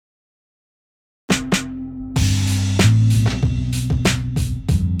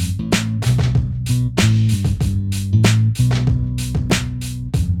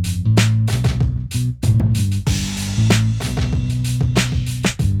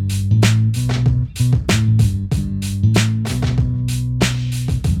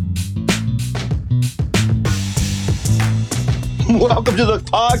Welcome to the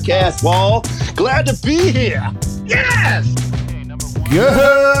podcast, Wall. Glad to be here. Yes!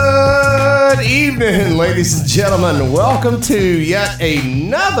 Good evening, ladies and gentlemen. Welcome to yet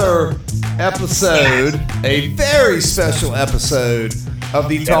another episode, a very special episode of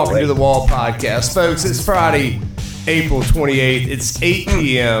the Talkin to the Wall podcast. Folks, it's Friday, April 28th. It's 8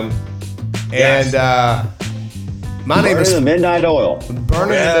 p.m. And my name is... Burning the midnight oil. Burning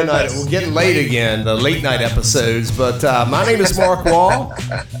the midnight. We're getting late again, the late night episodes. But my name is Mark Wall.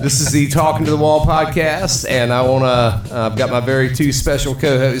 This is the Talkin to the Wall podcast. And I want to... I've got my very two special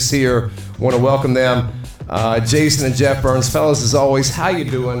co-hosts here. Want to welcome them. Jason and Jeff Burns. Fellas, as always, how you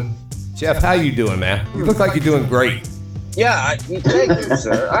doing? Jeff, how you doing, man? You look like you're doing great. Yeah, thank you,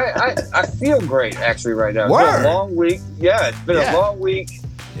 sir. I feel great, actually, right now. It's been a long week. Yeah, it's been a long week.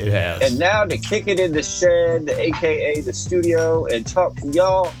 It has. And now to kick it in the shed, a.k.a. the studio, and talk to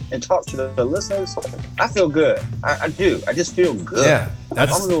y'all and talk to the listeners, I feel good. I do. I just feel good. Yeah. I'm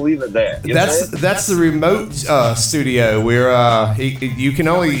going to leave it there. That's the remote studio where you can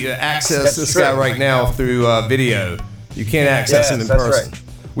only access this guy right now through video. You can't access him in person. Right.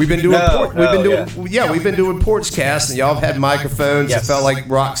 We've been doing we've been doing porch casts, and y'all have had microphones. It felt like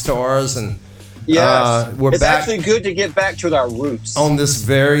rock stars, and it's back actually good to get back to our roots on this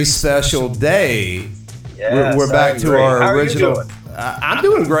very special day. Yes, we're back to our How original. Are you doing? I'm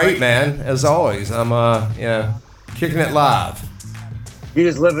doing great, man. As always, I'm kicking it live. You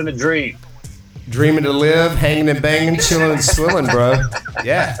just living a dream. Dreaming to live, hanging and banging, chilling and swilling, bro.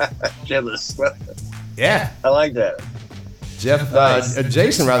 Yeah. Chilling and swilling. Yeah. I like that. Jeff,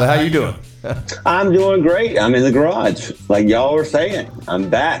 Jason, rather, how you doing? I'm doing great. I'm in the garage, like y'all were saying. I'm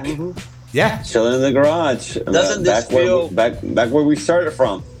back. Mm-hmm. Yeah, chilling in the garage. Doesn't this feel back where we started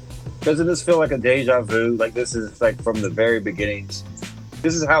from? Doesn't this feel like a deja vu? Like this is like from the very beginnings.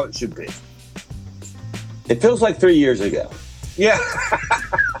 This is how it should be. It feels like 3 years ago. Yeah.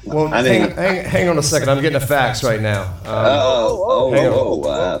 Well, hang on a second. I'm getting the facts right now.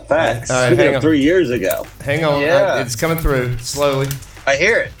 Facts. All right, hang on. 3 years ago. Hang on. Yeah. It's coming through slowly. I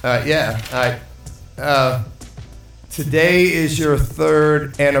hear it. All right. Today is your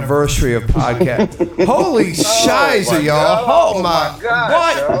third anniversary of podcast. Holy shiza, y'all. Oh my God.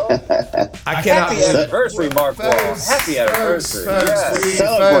 What? I cannot Happy anniversary, Mark Wall. Happy anniversary.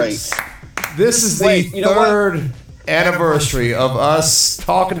 Celebrate. This is the third anniversary of us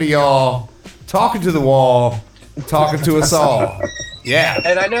talking to y'all, talking to the wall, talking to us all. Yeah.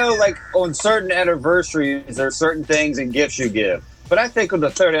 And I know, like, on certain anniversaries, there are certain things and gifts you give. But I think on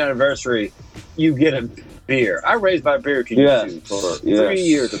the third anniversary, you get a beer. I raised my beer community for 3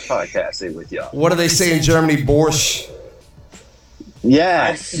 years of podcasting with y'all. What do they say in Germany? Borscht.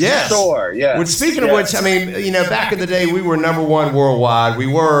 Yes. Sure. Yeah. Which, speaking of which, I mean, back in the day, we were number one worldwide. We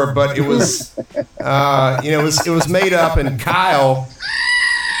were, but it was, it was made up, and Kyle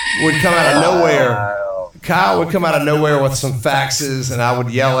would come out of nowhere. Kyle would come out of nowhere with some faxes, and I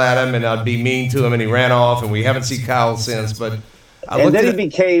would yell at him, and I'd be mean to him, and he ran off, and we haven't seen Kyle since. But then it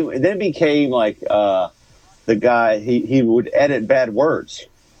became like the guy. He would edit bad words.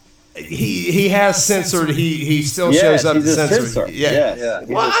 He has censored. He still shows up to censor. Yeah.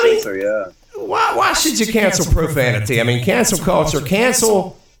 Well, why should you cancel profanity? I mean, cancel culture.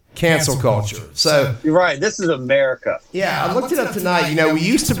 Cancel culture. So you're right. This is America. Yeah, I looked it up tonight. We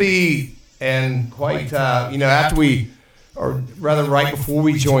used to be, and quite, after we, or rather, right before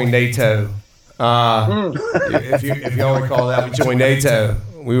we joined NATO. If y'all recall that, we joined NATO.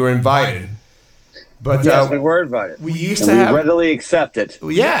 We were invited. But yes, we were invited. We used to have readily accepted.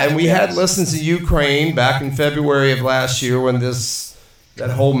 Yeah, and we had listens to Ukraine back in February of last year when that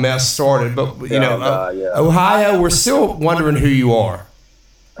whole mess started. But Ohio, we're still wondering who you are.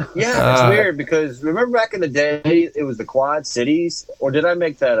 Yeah, it's weird because remember back in the day, it was the Quad Cities, or did I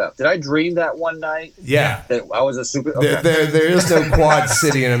make that up? Did I dream that one night? Yeah, that I was a super. Okay. There is no Quad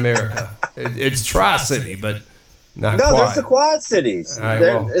City in America. It's Tri-City, but. Not quad. There's the Quad Cities. Right,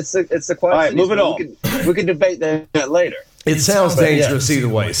 it's the Quad all right, Cities. Moving on. We can debate that later. It sounds dangerous either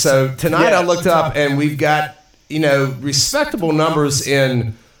way. So tonight I looked up, and we've got respectable numbers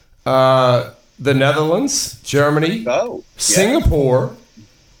in the Netherlands, Germany, Singapore,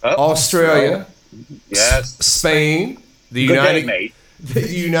 Australia, Spain, the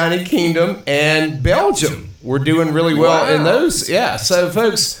United Kingdom, and Belgium. We're doing really well in those. Yeah. So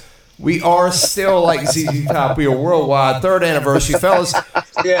folks. We are still like ZZ Top. We are worldwide. Third anniversary, fellas.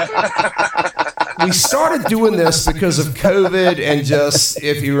 Yeah. We started doing this because of COVID and just,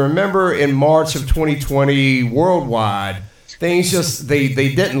 if you remember, in March of 2020, worldwide, things just, they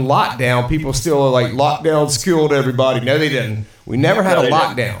didn't lock down. People still are like, lockdowns killed everybody. No, they didn't. We never had a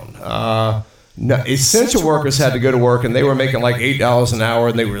lockdown. No, essential workers had to go to work, and they were making like $8 an hour,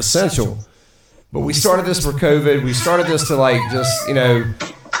 and they were essential. But we started this for COVID. We started this to just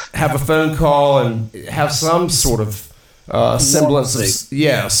have a phone call and have some sort of semblance of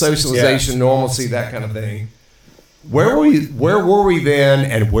socialization, normalcy, that kind of thing. Where were we then,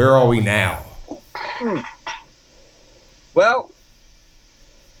 and where are we now? Well,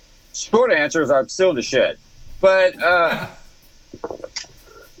 short answer is I'm still in the shed, but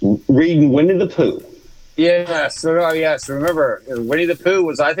reading Winnie the Pooh. Yes. Remember, Winnie the Pooh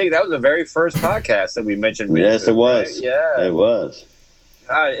was, I think that was the very first podcast that we mentioned. Yes, it was. Right? Yeah. It was.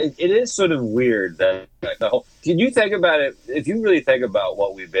 It is sort of weird that the whole. Did you think about it? If you really think about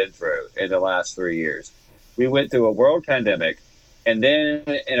what we've been through in the last 3 years, we went through a world pandemic, and then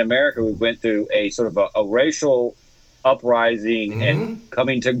in America, we went through a sort of a racial uprising and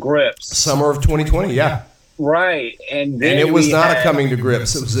coming to grips. Summer of 2020, yeah. Right, and it was not a coming to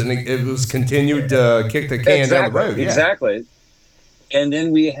grips. It was continued to kick the can down the road. Yeah. Exactly. And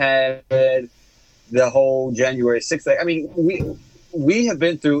then we had the whole January 6th thing. I mean, we have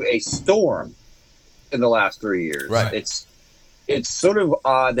been through a storm in the last 3 years. Right. It's sort of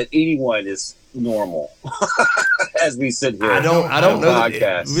odd that 81 is normal as we sit here. I don't know.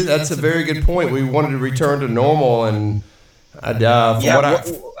 That's a very good point. We wanted to return to normal, and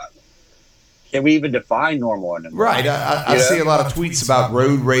can we even define normal anymore? Right. I see a lot of tweets about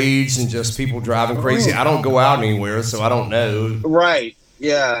road rage and just people driving crazy. I don't go out anywhere, so I don't know. Right.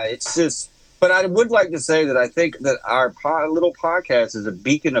 Yeah. It's just. But I would like to say that I think that our little podcast is a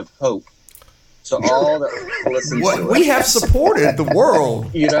beacon of hope to all that listen to it. We have supported the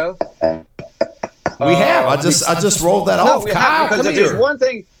world. You know? We have. I just rolled that off. Kyle, because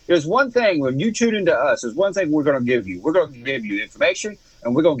there's one thing when you tune into us, there's one thing we're going to give you. We're going to give you information,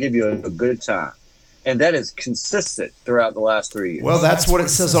 and we're going to give you a good time. And that is consistent throughout the last 3 years. Well, that's what it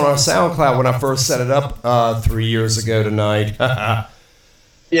says on our SoundCloud when I first set it up 3 years ago tonight.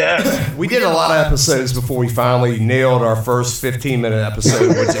 Yeah. We did a lot of episodes before we finally nailed our first 15-minute episode,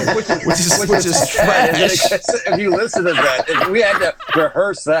 which is trash. If you listen to that, we had to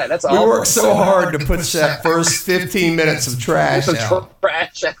rehearse that. That's all. We worked so hard to push that first 15 minutes of trash out.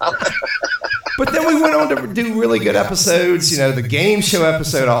 But then we went on to do really good episodes. The game show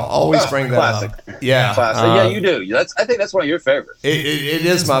episode, I'll always bring that classic. up. Yeah. Classic. Yeah, you do. I think that's one of your favorites. It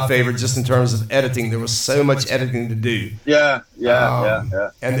is my favorite just in terms of editing. There was so much editing to do. Yeah.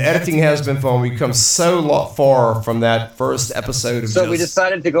 And the editing has been fun. We've come so far from that first episode. So we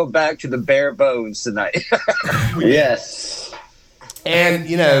decided to go back to the bare bones tonight. Yes. And,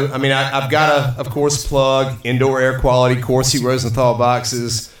 I've got to, of course, plug indoor air quality, Corsi Rosenthal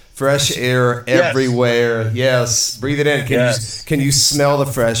boxes, fresh air everywhere. Yes. Breathe it in. Can you smell the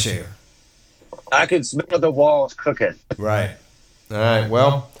fresh air? I can smell the walls cooking. Right. All right.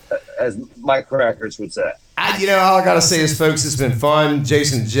 Well, as Mike Crackers would say. All I got to say is, folks, it's been fun.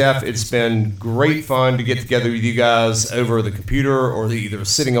 Jason and Jeff, it's been great fun to get together with you guys over the computer or either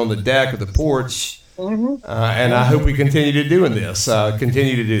sitting on the deck or the porch. And I hope we continue to do this. Yeah.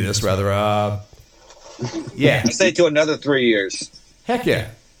 I say to another 3 years. Heck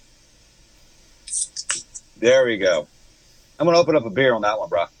yeah. There we go. I'm going to open up a beer on that one,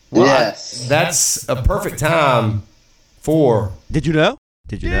 bro. Well, yes. That's a perfect time for... Did you know?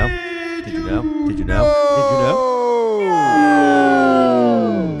 Did you know? Did you know? Did you know?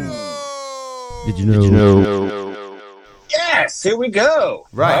 Did you know? Did you know? Yes, here we go.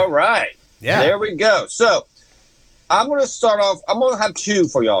 Right. All right. Yeah. There we go. So I'm going to start off. I'm going to have two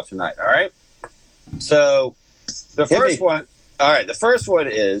for y'all tonight. All right. So the first one. All right. The first one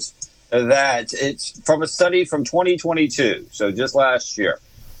is that it's from a study from 2022. So just last year,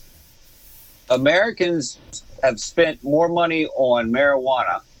 Americans have spent more money on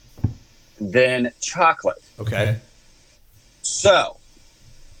marijuana than chocolate. Okay. So,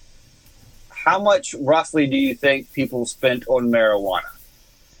 how much roughly do you think people spent on marijuana?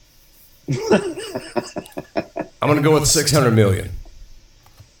 I'm going to go with 600 million.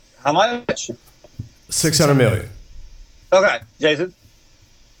 How much? 600 million. Okay, Jason?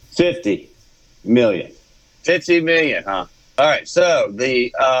 50 million. 50 million, huh? All right, so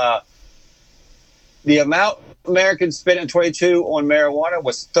the amount Americans spent in 22 on marijuana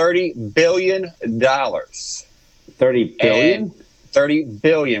was $30 billion. 30 billion? And 30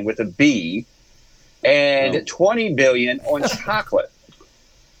 billion with a B, and 20 billion on chocolate.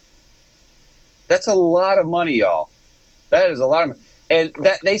 That's a lot of money, y'all. That is a lot of money. And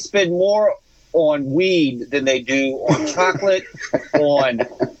that they spend more on weed than they do on chocolate, on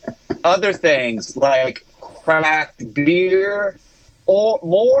other things like craft beer, or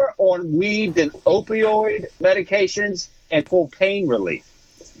more on weed than opioid medications and full pain relief.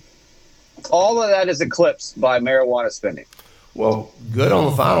 All of that is eclipsed by marijuana spending. Well, good on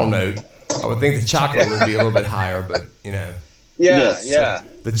the final note. I would think the chocolate would be a little bit higher, but Yeah, Yes. yeah.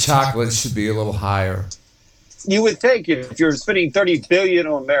 the chocolate should be a little higher. You would think if you're spending $30 billion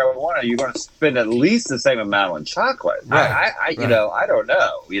on marijuana, you're going to spend at least the same amount on chocolate. Right. I don't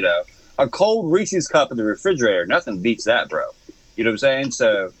know. A cold Reese's cup in the refrigerator, nothing beats that, bro. You know what I'm saying?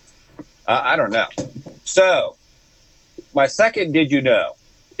 So, I don't know. So, my second did you know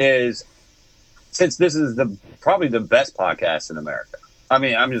is, since this is probably the best podcast in America. I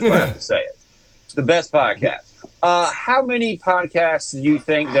mean, I'm just going to have to say it. It's the best podcast. How many podcasts do you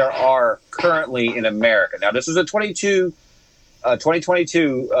think there are currently in America? Now, this was a 2022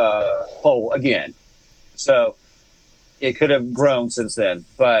 poll again. So it could have grown since then.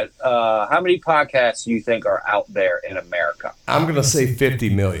 But how many podcasts do you think are out there in America? I'm going to say 50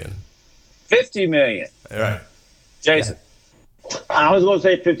 million. 50 million. All right. Jason. I was going to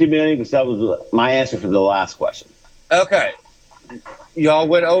say 50 million because that was my answer for the last question. Okay. Y'all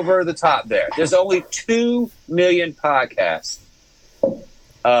went over the top there. There's only 2 million podcasts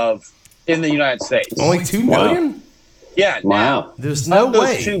in the United States. Only 2 million? Yeah. Wow. Now, There's no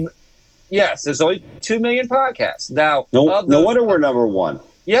way. Yes, there's only 2 million podcasts. Now, No wonder we're number one.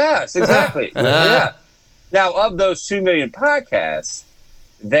 Yes, exactly. Yeah. Now, of those 2 million podcasts,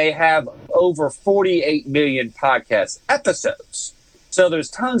 they have over 48 million podcast episodes. So there's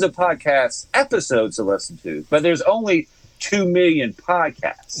tons of podcast episodes to listen to, but there's only 2 million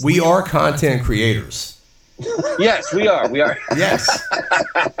podcasts. We are content creators. Yes, we are. We are. Yes.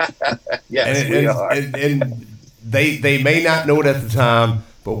 Yes, we are. And they may not know it at the time,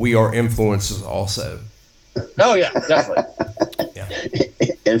 but we are influencers also. Oh, yeah, definitely. Yeah.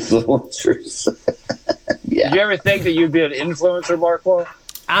 Influencers. Yeah. Did you ever think that you'd be an influencer, Markwell?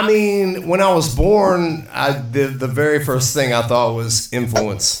 I mean, when I was born, the very first thing I thought was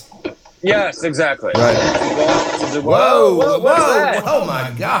influence. Yes, exactly. Right. Whoa, Oh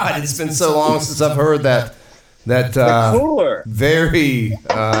my God! It's been so long since I've heard that cooler. very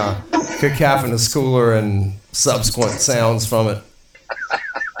cacophonous cooler and subsequent sounds from it.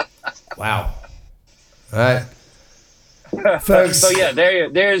 Wow! All right, folks. So yeah,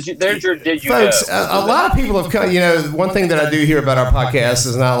 there's your did you Folks, know? a lot of people have come. You know, one thing that I do hear about our podcast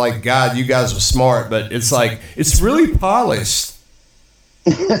is not like, God, you guys are smart, but it's like it's really polished.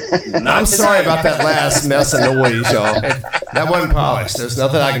 I'm sorry about that last mess of noise, y'all. That wasn't polished. There's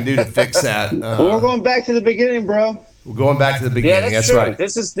nothing I can do to fix that. Well, we're going back to the beginning, bro. We're going back to the beginning. That's true. Right.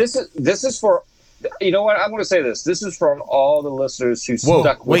 This is for. You know what? I'm going to say this. This is for all the listeners who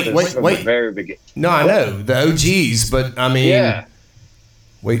stuck with us from the very beginning. No, I know the OGs, but I mean, yeah.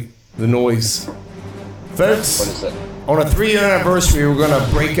 Wait, the noise, folks. What is it? On a 3-year anniversary, we're going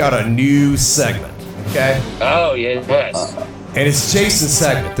to break out a new segment. Okay. Oh yeah, yes. And it's Jason's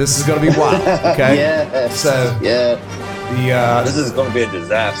segment. This is going to be wild. Okay. Yeah. So yeah. This is going to be a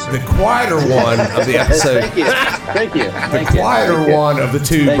disaster. The quieter one of the episode. Thank you. The quieter one of the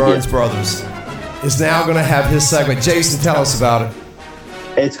two Burns brothers is now going to have his segment. Jason, tell us about it.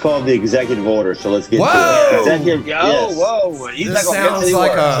 It's called the executive order, so let's get to Whoa! it. Whoa! He's This not gonna sounds get any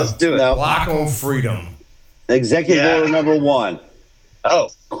like worse. a Let's do it. block on freedom. Executive order number 1. Oh,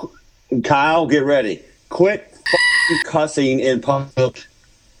 Kyle, get ready. Quit cussing in public.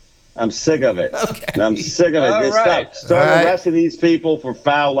 I'm sick of it. Okay. I'm sick of it. All Just right. Start All right. arresting these people for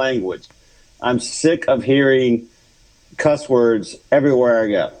foul language. I'm sick of hearing cuss words everywhere I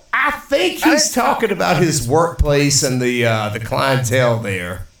go. I think he's talking about his workplace and the clientele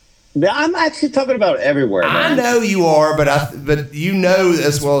there. I'm actually talking about everywhere, man. I know you are, but you know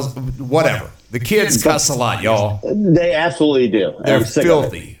as well as whatever. The kids cuss a lot, y'all. They absolutely do. They're I'm sick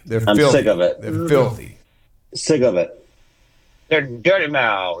filthy. Of it. They're I'm filthy. sick of it. They're filthy. Sick of it. they're dirty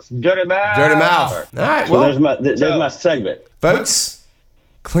mouths. Dirty mouths. Dirty mouth. All right, So well, there's my segment. folks,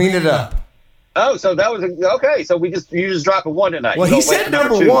 clean it up. Oh, so that was okay. So you just dropped a 1 tonight. Well, You he don't wait said for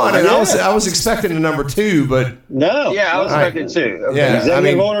number 2. 1, and Yeah. I was expecting a number 2, but No. Yeah, I was All right. expecting 2. Okay. Yeah. Executive I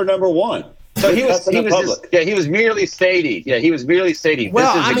mean- order number 1. So he was Cussing in public. he was merely stating. Yeah, he was merely stating.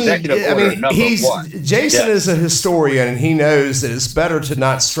 well, this is executive order number he's 1. Jason Yeah. is a historian, and he knows that it's better to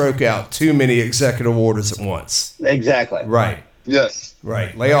not stroke out too many executive orders at once. Exactly. Right, Yes.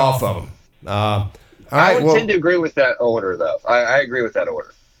 right. Lay off of them. All I right. would Well, tend to agree with that order, though. I agree with that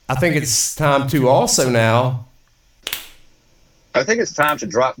order. I think it's time to also now. I think it's time to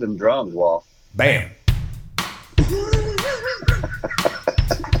drop them drums, Wall. Bam.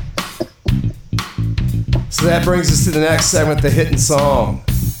 So that brings us to the next segment, the hidden song.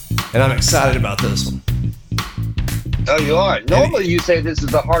 And I'm excited about this one. Oh, you are. Normally, you say this is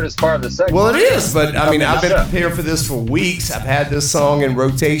the hardest part of the segment. Well, it is, but I mean, Okay, I've been sure. prepared for this for weeks. I've had this song in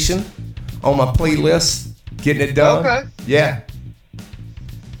rotation on my playlist, getting it done. Okay. Yeah.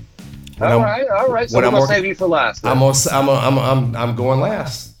 All right. So I'm gonna save you for last. Then. I'm going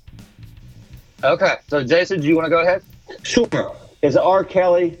last. Okay. So Jason, do you want to go ahead? Sure. Is R.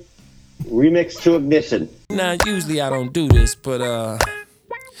 Kelly remix to Ignition? Now, usually I don't do this, but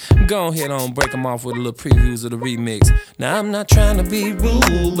go ahead on, break them off with a little previews of the remix. Now, I'm not trying to be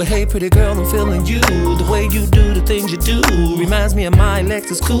rude, but hey, pretty girl, I'm feeling you. The way you do the things you do reminds me of my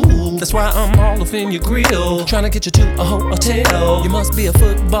Lexus cool. That's why I'm all up in your grill, trying to get you to a hotel. You must be a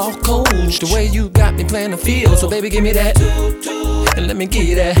football coach, the way you got me playing the field. So baby, give me that, and let me give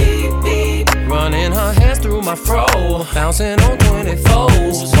you that. Running her hands through my fro, bouncing on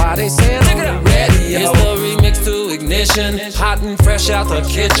 24s. Why they saying I'm ready? It's the remix to Ignition, hot and fresh out the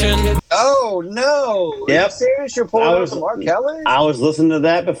kitchen. Oh no! Yep. Are you serious? You're pulling out some R. Kelly? I was listening to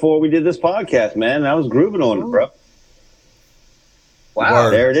that before we did this podcast, man. And I was grooving on it, bro. Wow,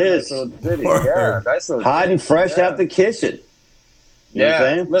 there it is. Yeah, nice little hot and fresh out the kitchen. You know what I'm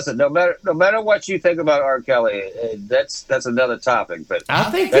saying? Listen, no matter what you think about R. Kelly, that's another topic. But I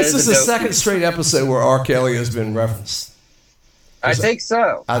think this is the second straight episode where R. Kelly has been referenced. I think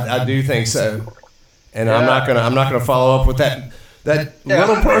so. I do think so, and I'm not gonna follow up with that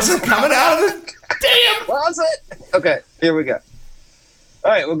little person coming out of it. Damn, was it? Okay, here we go.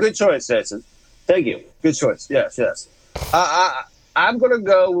 All right, well, good choice, Jason. Thank you. Good choice. Yes. I'm gonna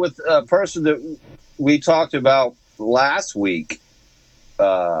go with a person that we talked about last week.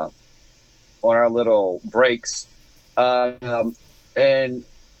 On our little breaks, and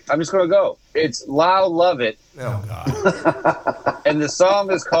I'm just gonna go. It's Lyle Lovett. Oh God! And the song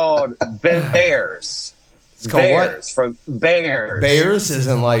is called Bears. It's called Bears, what? From Bears. Bears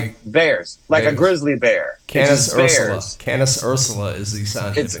isn't like bears, like bears. a grizzly bear. Canis Ursula. Bears. Canis Ursula is the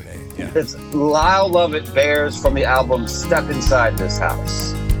scientific name. Yeah. It's Lyle Lovett Bears from the album Stuck Inside This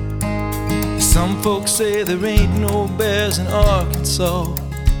House. Some folks say there ain't no bears in Arkansas.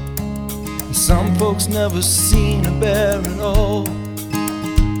 And some folks never seen a bear at all.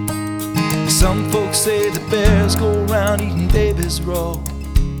 Some folks say the bears go around eating babies raw.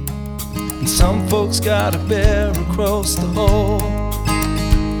 And some folks got a bear across the hall.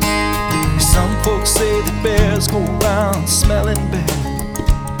 Some folks say the bears go around smelling bad.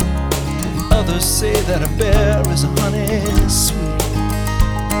 Others say that a bear is a honey sweet.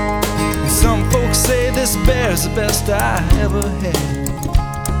 Some folks say this bear's the best I ever had.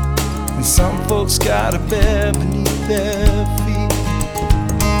 And some folks got a bear beneath their feet.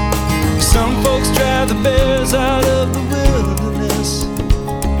 Some folks drive the bears out of the wilderness.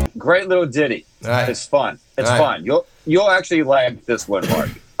 Great little ditty. Right. It's fun. It's Right. fun. You'll actually like this one, Mark.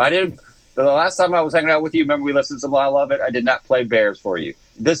 I didn't. The last time I was hanging out with you, remember we listened to some Lyle Lovett? I did not play Bears for you.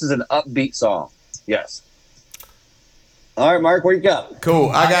 This is an upbeat song. Yes. All right, Mark, what you got? Cool.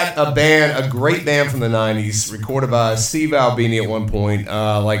 I got a great band from the 90s, recorded by Steve Albini at one point,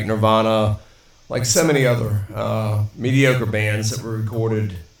 like Nirvana, like so many other mediocre bands that were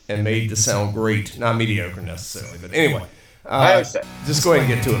recorded and made to sound great. Not mediocre necessarily, but anyway. I understand. Just go ahead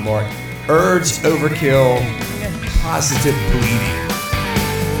and get to it, Mark. Urge, Overkill, Positive Bleeding.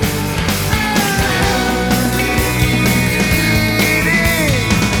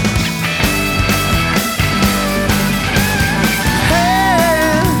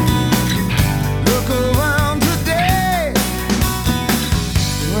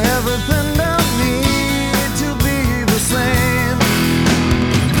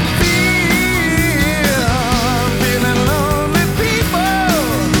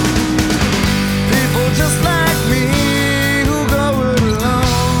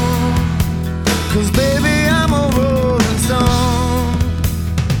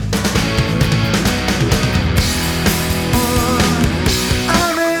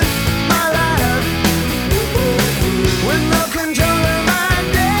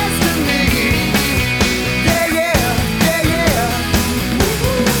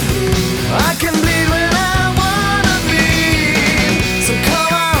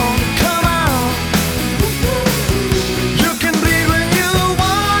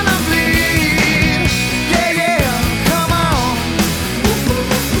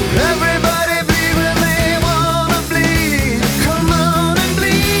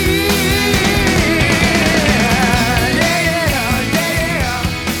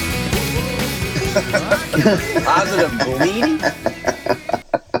 Positive bleeding?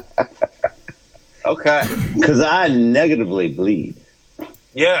 Okay. Because I negatively bleed.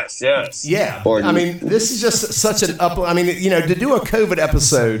 Yes. Yeah. I mean, this is just such an up. I mean, to do a COVID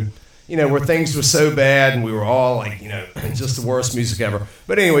episode, where things were so bad and we were all like, just the worst music ever.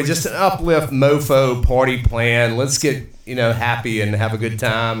 But anyway, just an uplift, mofo, party plan. Let's get, happy and have a good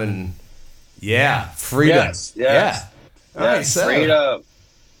time and Yeah, freedom. Yes. Yeah. All right, so freedom.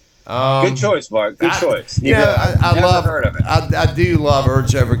 Good choice, Mark. Good choice. I never love. heard of it. I do love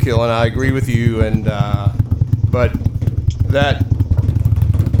Urge Overkill, and I agree with you. And but that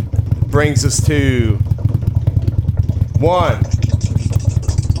brings us to 1,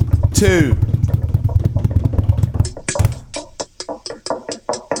 2.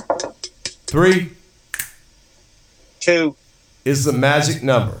 3 2 is the magic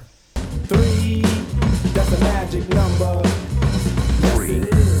number. 3, that's the magic number. 3, yes,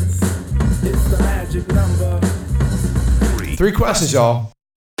 it is. It's the magic number. 3 questions, y'all.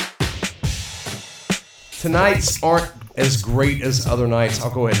 Tonight's aren't as great as other nights.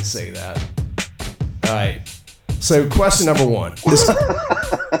 I'll go ahead and say that. All right. So, question number 1.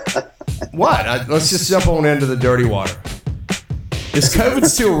 What? Let's just jump on into the dirty water. Is COVID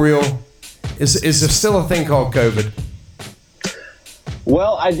still real? Is there still a thing called COVID?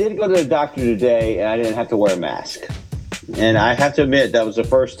 Well, I did go to the doctor today, and I didn't have to wear a mask. And I have to admit, that was the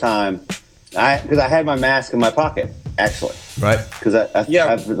first time, because I had my mask in my pocket, actually. Right. Because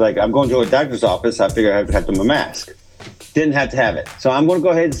I'm going to a doctor's office, I figured I have to have my mask. Didn't have to have it. So I'm going to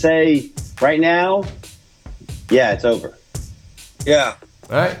go ahead and say, right now, yeah, it's over. Yeah.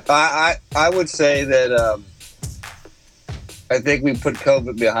 All right. I would say that I think we put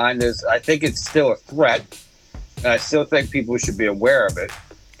COVID behind us. I think it's still a threat. And I still think people should be aware of it.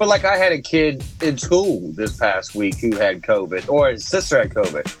 But like I had a kid in school this past week who had COVID, or his sister had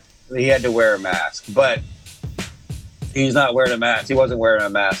COVID. He had to wear a mask, but he's not wearing a mask. He wasn't wearing a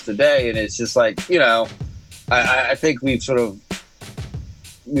mask today. And it's just like, I think we've sort of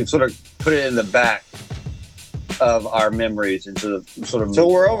put it in the back of our memories and sort of. So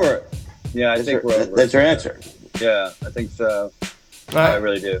we're over it. Yeah, I think we're over it. That's your answer. Yeah, I think so. Right. I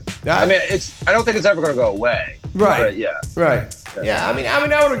really do. I mean, I don't think it's ever going to go away. Right. But yeah. Right. Yeah. I mean,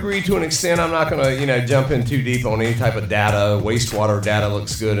 I would agree to an extent. I'm not going to, jump in too deep on any type of data. Wastewater data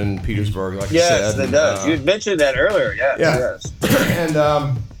looks good in Petersburg, like you said. Yes, it does. You mentioned that earlier. Yes. Yeah. Yes. And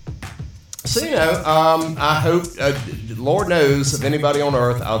so I hope, Lord knows, if anybody on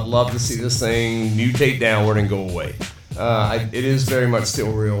Earth, I'd love to see this thing mutate downward and go away. It is very much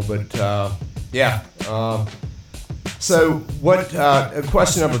still real, but yeah. So what?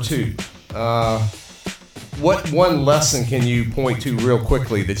 Question number 2. What one lesson can you point to real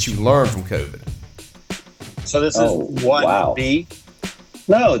quickly that you learned from COVID? So this is 1B?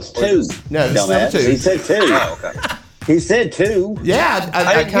 No, it's 2. No, this is number 2. He said 2. Oh, okay. He said 2. Yeah,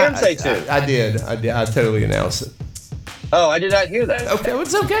 I didn't hear him say 2. I did. I totally announced it. Oh, I did not hear that. Okay, well,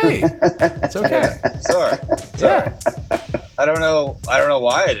 it's okay. It's okay. Sorry. Yeah. I don't know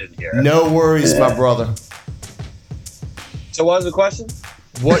why I didn't hear it. No worries, my brother. So what was the question?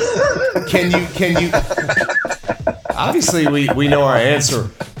 What can you obviously we know our answer,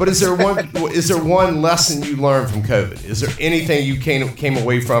 but is there one lesson you learned from COVID? Is there anything you came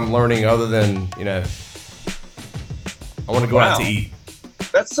away from learning other than, I want to go out to eat?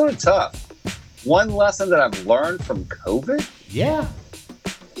 That's sort of tough. One lesson that I've learned from COVID? Yeah.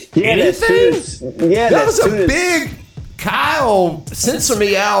 Anything? That was a big Kyle censor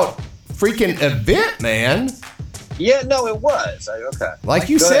me out freaking event, man. Yeah, no, it was. Okay. Like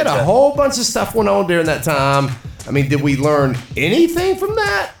you said, a whole bunch of stuff went on during that time. I mean, did we learn anything from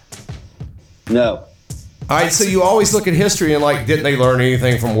that? No. All right, so you always look at history and didn't they learn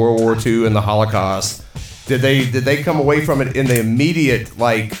anything from World War II and the Holocaust? Did they come away from it in the immediate,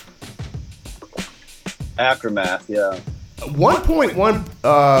 aftermath? Yeah.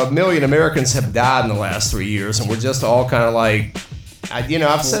 1.1 million Americans have died in the last 3 years, and we're just all kind of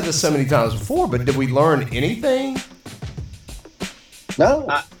I've said this so many times before, but did we learn anything? No.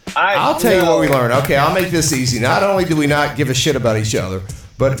 I'll tell you what we learned. Okay, I'll make this easy. Not only do we not give a shit about each other,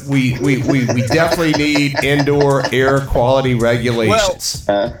 but we definitely need indoor air quality regulations.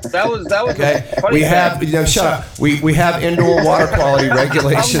 Well, that was okay. Funny we have shut up. We have indoor water quality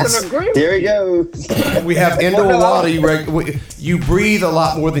regulations. I'm gonna agree. Here we go. We have indoor water. You breathe a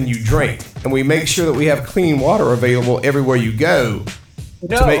lot more than you drink, and we make sure that we have clean water available everywhere you go.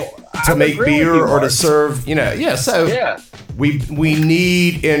 To make beer or to serve, we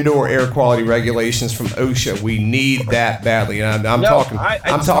need indoor air quality regulations from OSHA. We need that badly, and I'm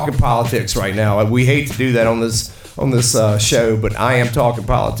talking politics right now. We hate to do that on this show, but I am talking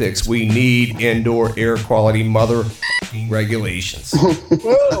politics. We need indoor air quality regulations.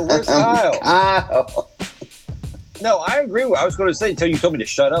 Whoa, where's Kyle? No, I agree. I was going to say, until you told me to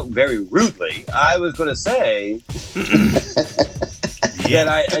shut up very rudely, I was going to say that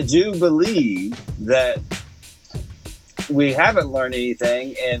I do believe that we haven't learned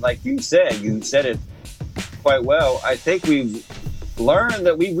anything. And like you said it quite well. I think we've learn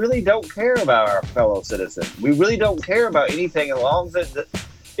that we really don't care about our fellow citizen. We really don't care about anything as long as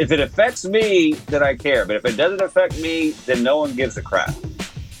if it affects me, then I care. But if it doesn't affect me, then no one gives a crap.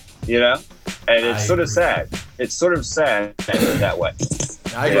 You know? And it's sort of sad. It's sort of sad that way.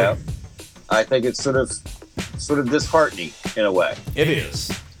 I agree. Know? I think it's sort of disheartening in a way. It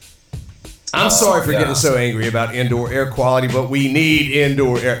is. I'm sorry for getting so angry about indoor air quality, but we need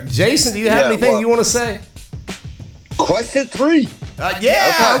indoor air. Jason, do you have anything you want to say? Question 3.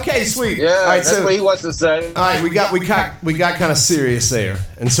 Okay, sweet. Yeah, all right, that's what he wants to say. All right, we got kind of serious there,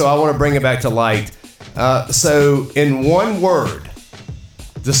 and so I want to bring it back to light. So, in one word,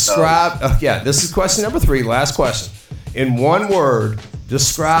 describe. This is question number 3. Last question. In one word,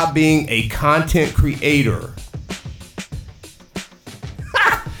 describe being a content creator.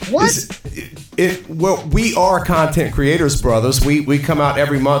 What? Well, we are content creators, brothers. We come out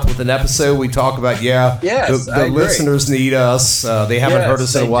every month with an episode. We talk about the listeners need us. They haven't heard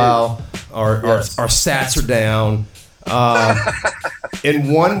us in a while. Our stats are down.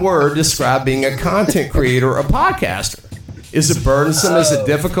 In one word, describe being a content creator, a podcaster. Is it burdensome? Is it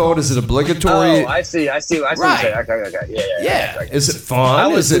difficult? Is it obligatory? Oh, I see. Right. Okay. Yeah. Is it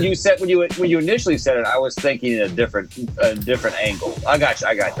fun? When you initially said it, I was thinking a different angle. I got you.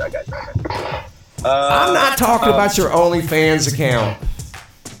 I'm not talking about your OnlyFans account.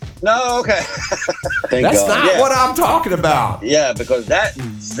 No, okay. That's not what I'm talking about. Yeah, because that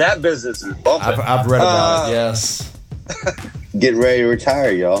business is bumping. I've read about it. Yes. Get ready to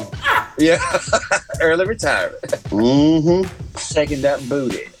retire, y'all. Yeah, early retirement. Mm-hmm. Taking that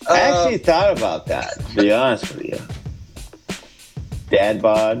booty. I actually thought about that, to be honest with you. Dad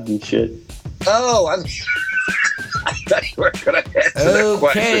bod and shit. Oh, I thought you were going to answer that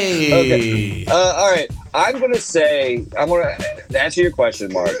question. Okay. All right. I'm going to answer your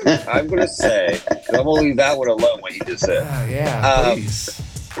question, Mark. I'm going to say, I'm going to leave that one alone, what you just said. Please.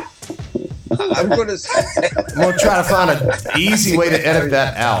 I'm going to say. I'm going to try to find an easy way to edit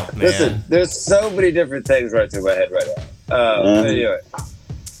that out, man. Listen, there's so many different things right through my head right now. Anyway.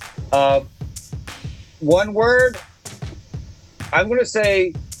 One word, I'm going to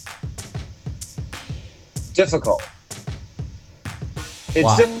say difficult.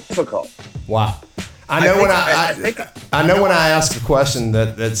 It's difficult. Wow. I know when I ask a question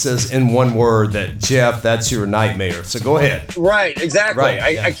that says in one word that Jeff, that's your nightmare. So go ahead. Right, exactly.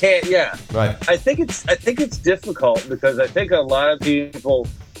 Right, I can't. Yeah. Right. I think it's difficult because I think a lot of people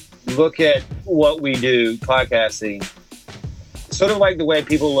look at what we do, podcasting, sort of like the way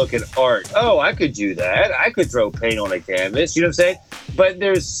people look at art. Oh, I could do that. I could throw paint on a canvas. You know what I'm saying? But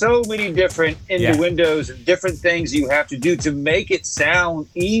there's so many different innuendos and different things you have to do to make it sound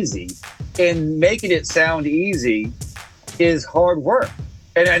easy. And making it sound easy is hard work.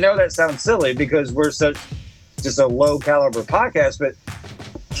 And I know that sounds silly because we're such just a low caliber podcast, but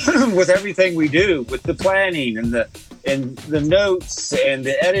with everything we do, with the planning and the notes and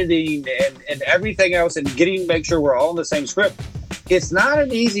the editing and everything else and make sure we're all in the same script, it's not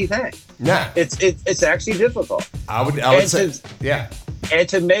an easy thing. Nah. It's actually difficult. I would say, yeah. And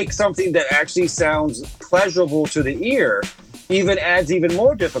to make something that actually sounds pleasurable to the ear even adds even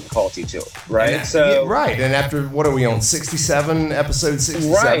more difficulty to it, right? And after, what are we on, 67, episode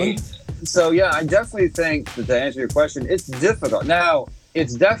 67? Right. So, yeah, I definitely think that to answer your question, it's difficult. Now,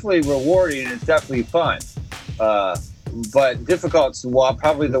 it's definitely rewarding and it's definitely fun. But difficult's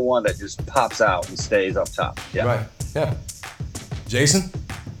probably the one that just pops out and stays up top. Yeah. Right. Yeah. Jason?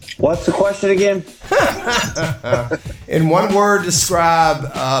 What's the question again? In one word,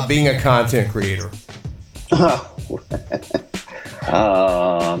 describe being a content creator.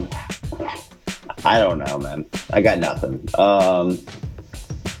 I don't know, man. I got nothing.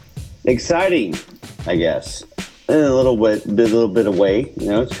 Exciting, I guess. A little bit away. You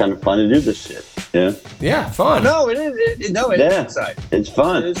know, it's kind of fun to do this shit. Yeah. Yeah, fun. No, it is. It is exciting. It's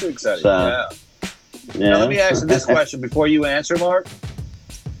fun. It is exciting. So, Now, let me ask you this question before you answer, Mark.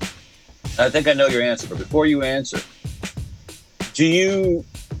 I think I know your answer, but before you answer, do you,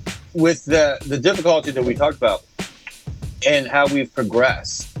 with the difficulty that we talked about and how we've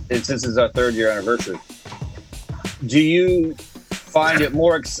progressed, and since it's our 3rd year anniversary, do you find it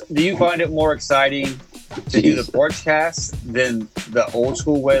more exciting to do the porch cast than the old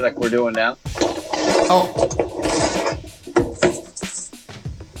school way like we're doing now?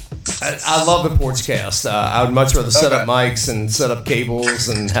 I love the porch cast. I would much rather set up mics and set up cables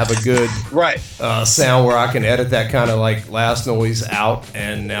and have a good sound where I can edit that kind of like last noise out.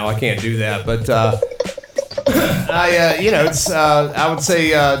 And now I can't do that. But It's. I would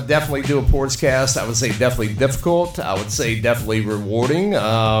say definitely do a sportscast. I would say definitely difficult. I would say definitely rewarding.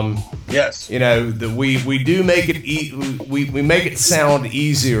 Yes. We do make it. We make it sound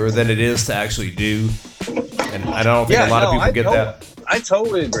easier than it is to actually do, and I don't think a lot of people get that. I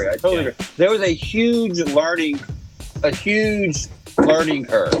totally agree. Agree. There was a huge learning curve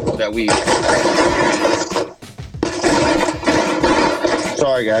that we.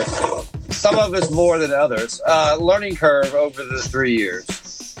 Sorry, guys. Some of us more than others. Learning curve over the 3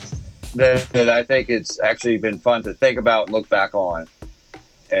 years that I think it's actually been fun to think about, look back on,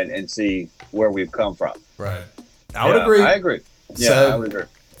 and see where we've come from. Right. I would agree. I agree. Yeah, so, I would agree.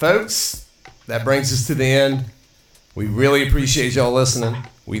 Folks, that brings us to the end. We really appreciate y'all listening.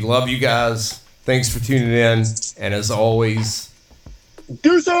 We love you guys. Thanks for tuning in. And as always,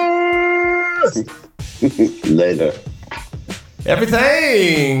 deuces! Later.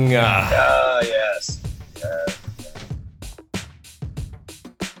 Everything. Yeah.